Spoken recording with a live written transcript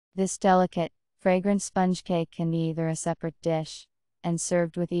This delicate, fragrant sponge cake can be either a separate dish, and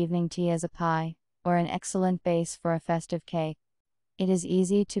served with evening tea as a pie, or an excellent base for a festive cake. It is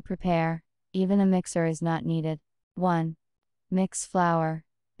easy to prepare, even a mixer is not needed. 1. Mix flour,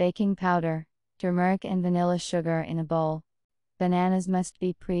 baking powder, turmeric and vanilla sugar in a bowl. Bananas must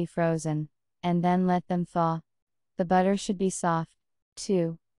be pre-frozen, and then let them thaw. The butter should be soft.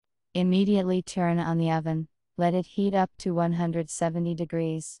 2. Immediately turn on the oven, let it heat up to 170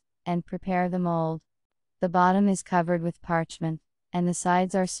 degrees, and prepare the mold. The bottom is covered with parchment, and the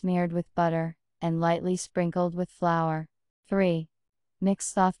sides are smeared with butter, and lightly sprinkled with flour. 3. Mix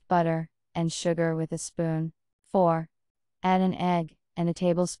soft butter and sugar with a spoon. 4. Add an egg and a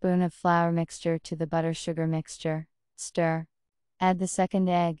tablespoon of flour mixture to the butter-sugar mixture. Stir. Add the second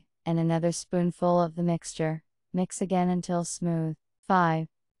egg and another spoonful of the mixture. Mix again until smooth. 5.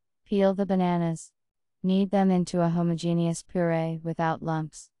 Peel the bananas. Knead them into a homogeneous puree without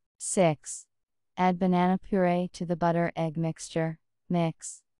lumps. 6. Add banana puree to the butter-egg mixture.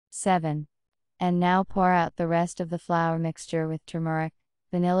 Mix. 7. And now pour out the rest of the flour mixture with turmeric,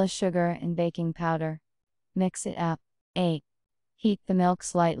 vanilla sugar and baking powder. Mix it up. 8. Heat the milk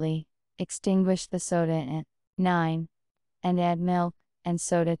slightly, extinguish the soda in it. 9. And add milk and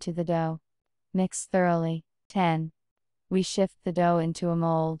soda to the dough. Mix thoroughly. 10. We shift the dough into a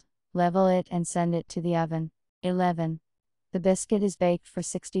mold, level it and send it to the oven. 11. The biscuit is baked for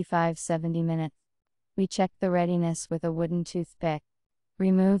 65-70 minutes. We check the readiness with a wooden toothpick.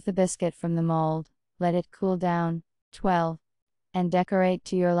 Remove the biscuit from the mold, let it cool down. 12. And decorate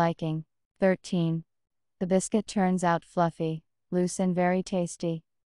to your liking. 13. The biscuit turns out fluffy, loose and very tasty.